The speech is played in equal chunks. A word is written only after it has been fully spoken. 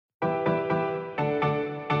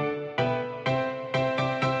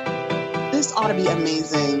this ought to be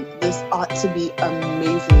amazing. This ought to be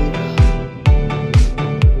amazing.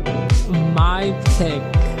 My pick.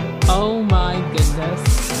 Oh my goodness.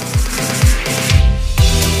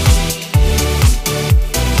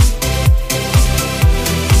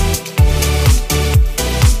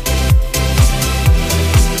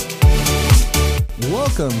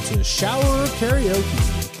 Welcome to Shower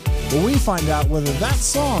Karaoke, where we find out whether that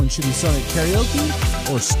song should be sung at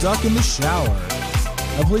karaoke or stuck in the shower.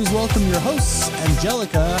 Now please welcome your hosts,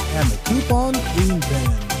 Angelica and the Coupon Queen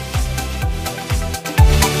Pen.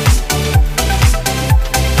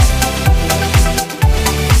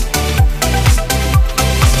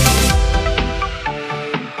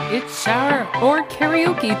 It's shower or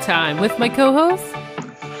karaoke time with my co-host,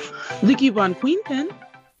 The Coupon Queen Pen.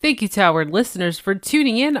 Thank you to our listeners for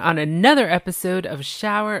tuning in on another episode of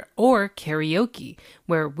Shower or Karaoke,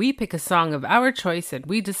 where we pick a song of our choice and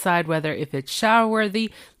we decide whether if it's shower-worthy,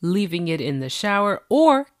 leaving it in the shower,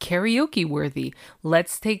 or karaoke-worthy.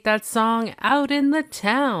 Let's take that song out in the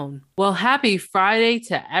town. Well, happy Friday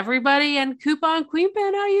to everybody, and Coupon Queen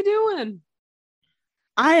Pen, how you doing?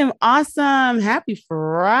 I am awesome. Happy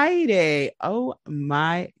Friday. Oh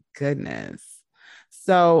my goodness.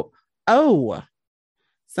 So,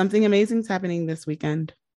 something amazing's happening this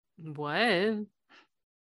weekend. What?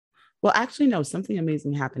 Well, actually, no, something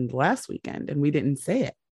amazing happened last weekend and we didn't say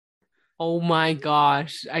it. Oh my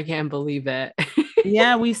gosh, I can't believe it.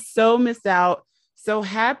 Yeah, we so missed out. So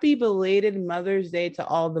happy belated Mother's Day to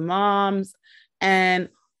all the moms and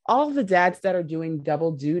all the dads that are doing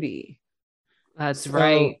double duty. That's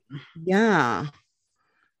right. Yeah.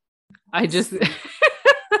 I just...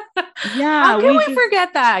 Yeah. How can we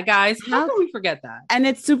forget that, guys? How can we forget that? And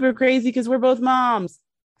it's super crazy because we're both moms.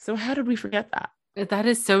 So how did we forget that? That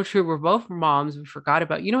is so true. We're both moms. We forgot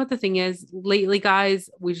about, you know what the thing is lately, guys,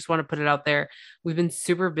 we just want to put it out there. We've been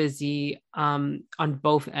super busy on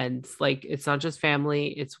both ends. Like it's not just family,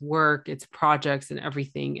 it's work, it's projects and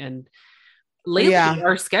everything. And lately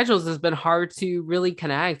our schedules has been hard to really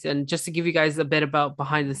connect. And just to give you guys a bit about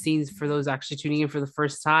behind the scenes for those actually tuning in for the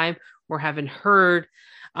first time or haven't heard,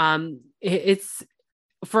 it's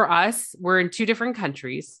for us, we're in two different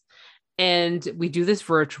countries and we do this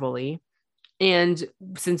virtually. And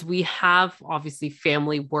since we have obviously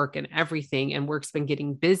family work and everything, and work's been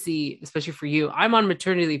getting busy, especially for you, I'm on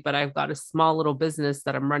maternity leave, but I've got a small little business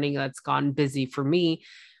that I'm running that's gone busy for me.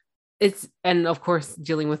 And of course,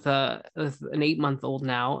 dealing with an 8-month-old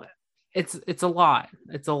now, it's a lot.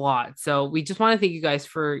 It's a lot. So we just want to thank you guys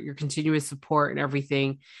for your continuous support and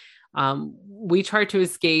everything. We try to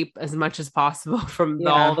escape as much as possible from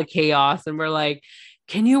all the chaos, and we're like,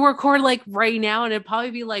 can you record like right now? And it'd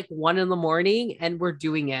probably be like 1 a.m, and we're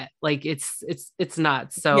doing it. Like it's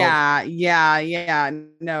nuts. So yeah.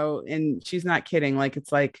 No, and she's not kidding. Like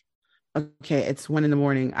it's like, okay, it's 1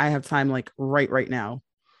 a.m. I have time like right now.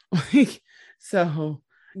 Like so.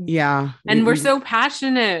 Yeah. And we're so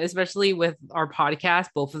passionate, especially with our podcast,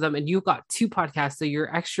 both of them. And you've got 2 podcasts, so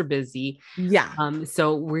you're extra busy. Yeah.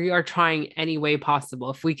 So we are trying any way possible.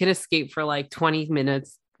 If we can escape for like 20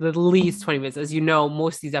 minutes, at least 20 minutes. As you know,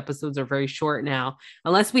 most of these episodes are very short now,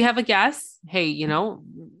 unless we have a guest. Hey, you know,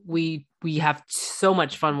 we have so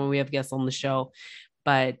much fun when we have guests on the show.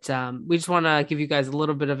 But we just want to give you guys a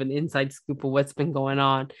little bit of an inside scoop of what's been going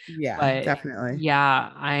on. Yeah, but definitely. Yeah,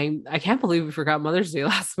 I can't believe we forgot Mother's Day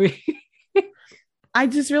last week. I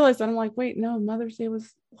just realized I'm like, wait, no, Mother's Day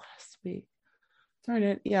was last week. Darn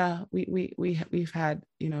it. Yeah, we've had,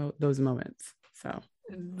 you know, those moments. So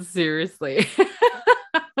seriously.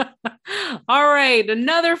 All right,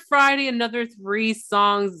 another Friday, another 3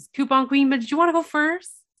 songs. Coupon Queen, but did you want to go first?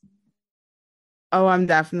 Oh, I'm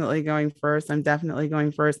definitely going first. And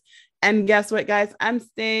guess what, guys? I'm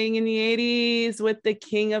staying in the 80s with the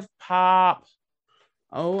king of pop.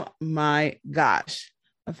 Oh my gosh.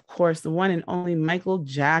 Of course, the one and only Michael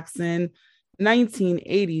Jackson,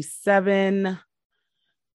 1987.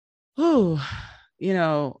 Oh, you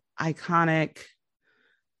know, iconic.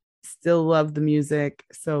 Still love the music.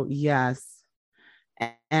 So yes.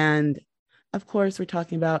 And of course, we're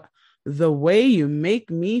talking about The Way You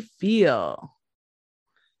Make Me Feel.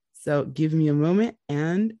 So give me a moment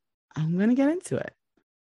and I'm going to get into it.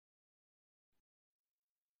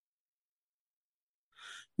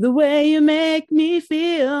 The way you make me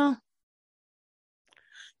feel,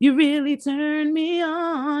 you really turn me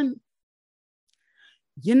on.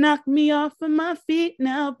 You knock me off of my feet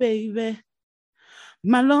now, baby.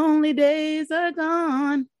 My lonely days are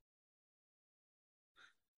gone.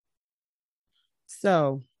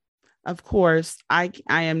 So, of course, I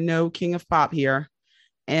am no king of pop here.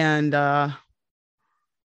 And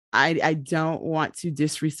I don't want to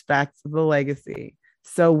disrespect the legacy.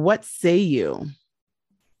 So what say you?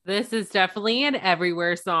 This is definitely an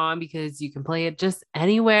everywhere song because you can play it just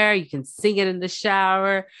anywhere. You can sing it in the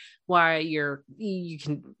shower while you're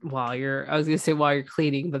I was gonna say while you're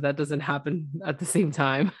cleaning, but that doesn't happen at the same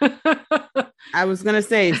time. I was gonna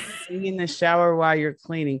say sing in the shower while you're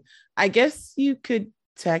cleaning. I guess you could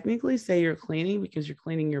technically say you're cleaning because you're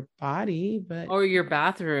cleaning your body, but Or your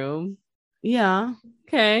bathroom. yeah.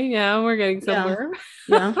 Okay, yeah, we're getting Yeah. somewhere.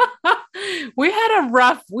 Yeah. We had a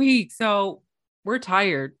rough week, so we're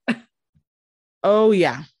tired. Oh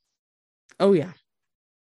yeah. Oh yeah.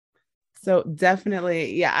 So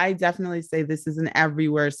definitely, yeah, I definitely say this is an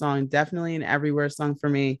everywhere song. Definitely an everywhere song for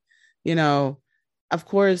me. You know, of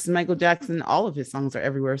course, Michael Jackson, all of his songs are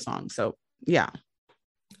everywhere songs. So yeah.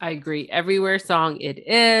 I agree. Everywhere song it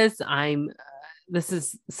is. This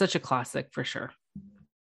is such a classic for sure.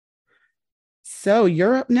 So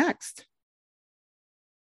you're up next.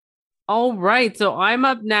 All right. So I'm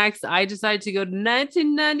up next. I decided to go to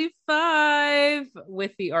 1995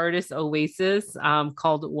 with the artist Oasis,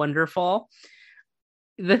 called Wonderful.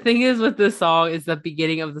 The thing is with this song is the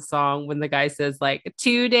beginning of the song when the guy says, like,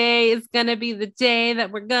 today is going to be the day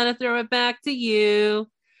that we're going to throw it back to you.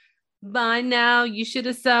 By now, you should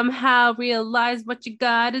have somehow realized what you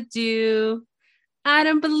got to do. I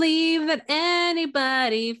don't believe that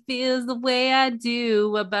anybody feels the way I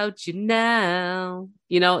do about you now.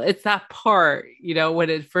 You know, it's that part, you know,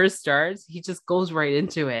 when it first starts, he just goes right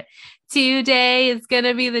into it. Today is going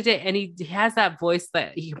to be the day. And he has that voice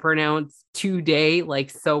that he can pronounce today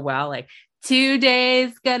like so well, like today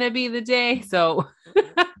is going to be the day. So,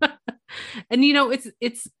 and you know,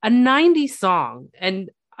 it's a 90s song.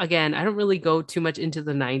 And again, I don't really go too much into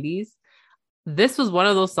the 90s. This was one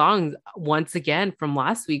of those songs once again from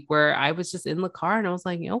last week where I was just in the car and I was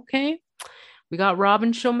like, okay, we got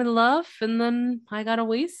Robin Show Me Love, and then I got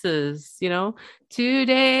Oasis, you know,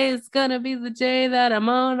 today is gonna be the day that I'm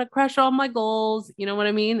gonna crush all my goals. You know what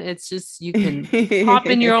I mean? It's just, you can pop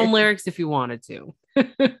in your own lyrics if you wanted to.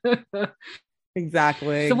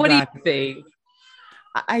 Exactly. So what do you think?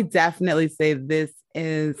 I definitely say this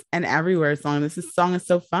is an everywhere song. Song is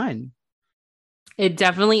so fun. It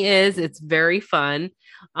definitely is. It's very fun.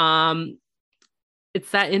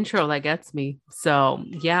 It's that intro that gets me. So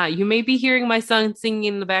yeah, you may be hearing my son singing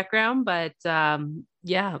in the background, but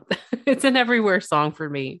yeah, it's an everywhere song for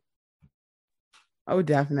me. Oh,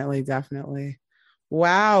 definitely, definitely.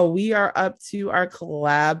 Wow, we are up to our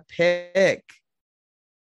collab pick.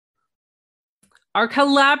 Our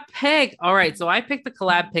collab pick. All right, so I picked the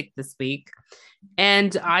collab pick this week,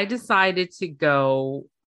 and I decided to go.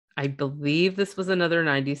 I believe this was another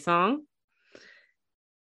 90s song.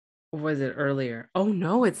 Or was it earlier? Oh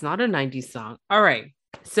no, it's not a 90s song. All right.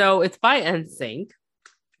 So it's by NSYNC.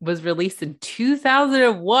 Was released in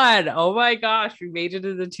 2001. Oh my gosh, we made it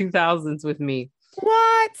in the 2000s with me.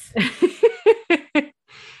 What?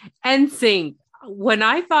 NSYNC. When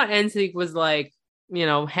I thought NSYNC was like, you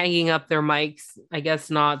know, hanging up their mics, I guess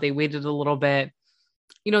not. They waited a little bit.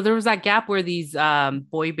 You know, there was that gap where these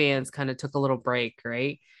boy bands kind of took a little break,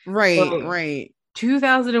 right? Right, So, right.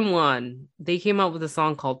 2001, they came out with a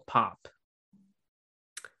song called Pop.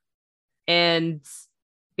 And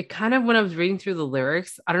it kind of, when I was reading through the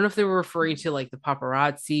lyrics, I don't know if they were referring to like the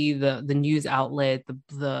paparazzi, the news outlet,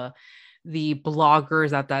 the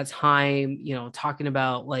bloggers at that time, you know, talking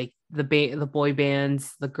about like the boy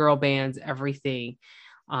bands, the girl bands, everything.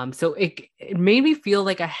 So it made me feel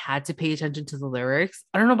like I had to pay attention to the lyrics.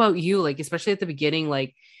 I don't know about you, like especially at the beginning,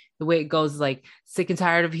 like the way it goes, like sick and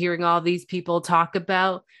tired of hearing all these people talk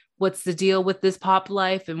about what's the deal with this pop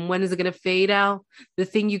life and when is it going to fade out? The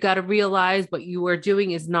thing you got to realize what you are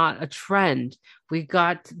doing is not a trend. We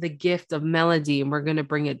got the gift of melody and we're going to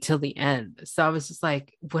bring it till the end. So I was just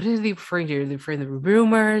like, what are they referring to? Are they referring to the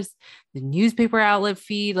rumors, the newspaper outlet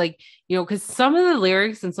feed? Like, you know, because some of the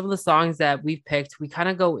lyrics and some of the songs that we've picked, we kind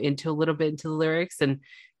of go into a little bit into the lyrics, and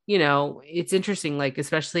you know, it's interesting, like,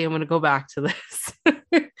 especially I'm going to go back to this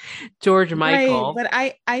George Michael. Right,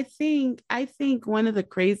 but I think one of the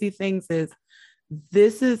crazy things is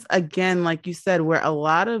this is, again, like you said, where a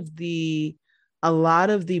lot of the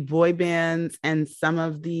boy bands and some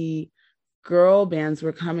of the girl bands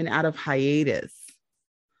were coming out of hiatus.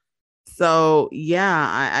 So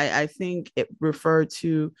yeah, I think it referred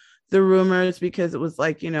to the rumors because it was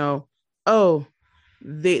like, you know, oh,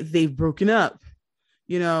 they've broken up.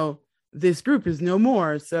 You know, this group is no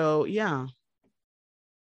more. So yeah.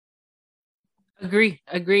 Agree.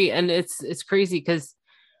 And it's crazy because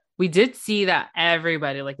we did see that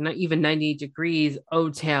everybody, like not even 98 Degrees,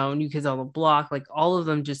 O-Town, New Kids on the Block, like all of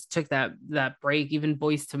them just took that break. Even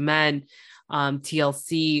Boys to Men,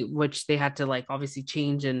 TLC, which they had to like obviously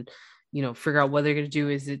change and figure out what they're going to do.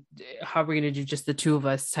 Is it how we're going to do just the two of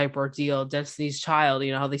us type ordeal? Destiny's Child,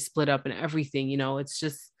 how they split up and everything. It's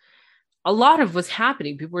just a lot of what's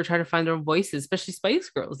happening. People were trying to find their own voices, especially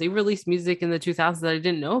Spice Girls. They released music in the 2000s that I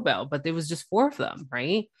didn't know about, but there was just 4 of them,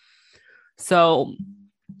 right? So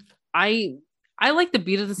I like the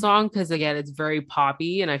beat of the song because, again, it's very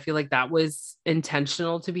poppy, and I feel like that was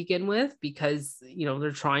intentional to begin with because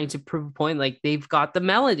they're trying to prove a point. Like, they've got the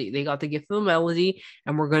melody, they got the gift of the melody,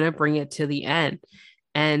 and we're gonna bring it to the end.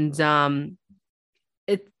 And I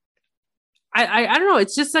don't know,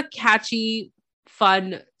 it's just a catchy,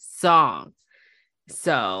 fun song.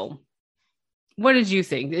 So what did you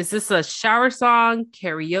think? Is this a shower song,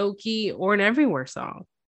 karaoke, or an everywhere song?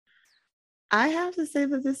 I have to say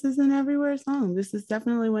that this is an everywhere song. This is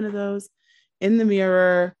definitely one of those in the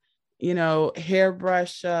mirror,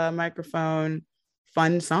 hairbrush, microphone,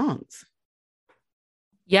 fun songs.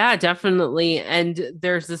 Yeah, definitely. And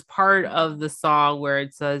there's this part of the song where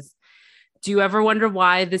it says, "Do you ever wonder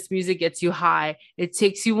why this music gets you high? It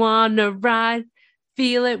takes you on a ride.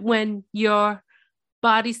 Feel it when your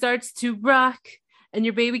body starts to rock and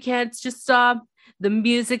your baby can't just stop. The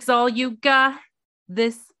music's all you got.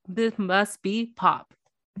 This must be pop."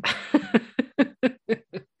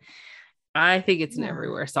 I think it's an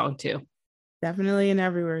everywhere song too. Definitely an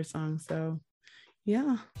everywhere song. So,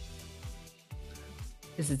 yeah.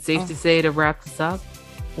 Is it safe to say to wrap this up?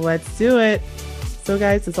 Let's do it. So,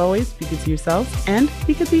 guys, as always, be good to yourselves and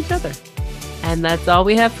be good to each other. And that's all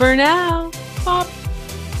we have for now. Pop.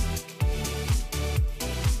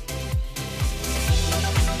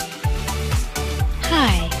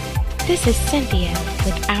 Hi, this is Cynthia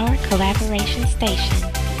with our collaboration station.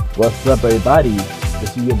 What's up, everybody?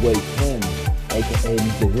 This is your boy Tim, aka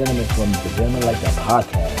Mr. Gentleman from the Gentleman Like a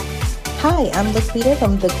Podcast. Hi, I'm Laquita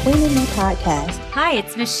from the Queen and Me Podcast. Hi,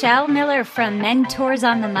 it's Michelle Miller from Mentors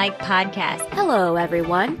on the Mic Podcast. Hello,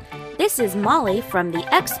 everyone. This is Molly from the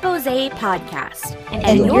Expose Podcast.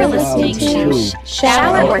 And you're listening to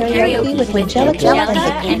Shower or Karaoke with Angelica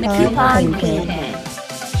and the Coupon Queen.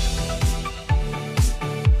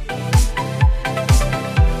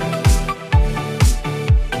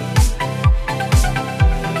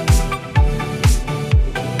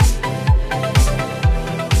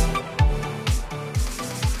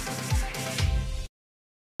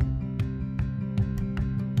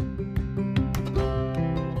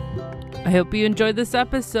 I hope you enjoyed this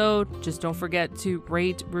episode. Just don't forget to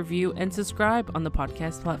rate, review, and subscribe on the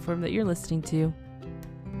podcast platform that you're listening to.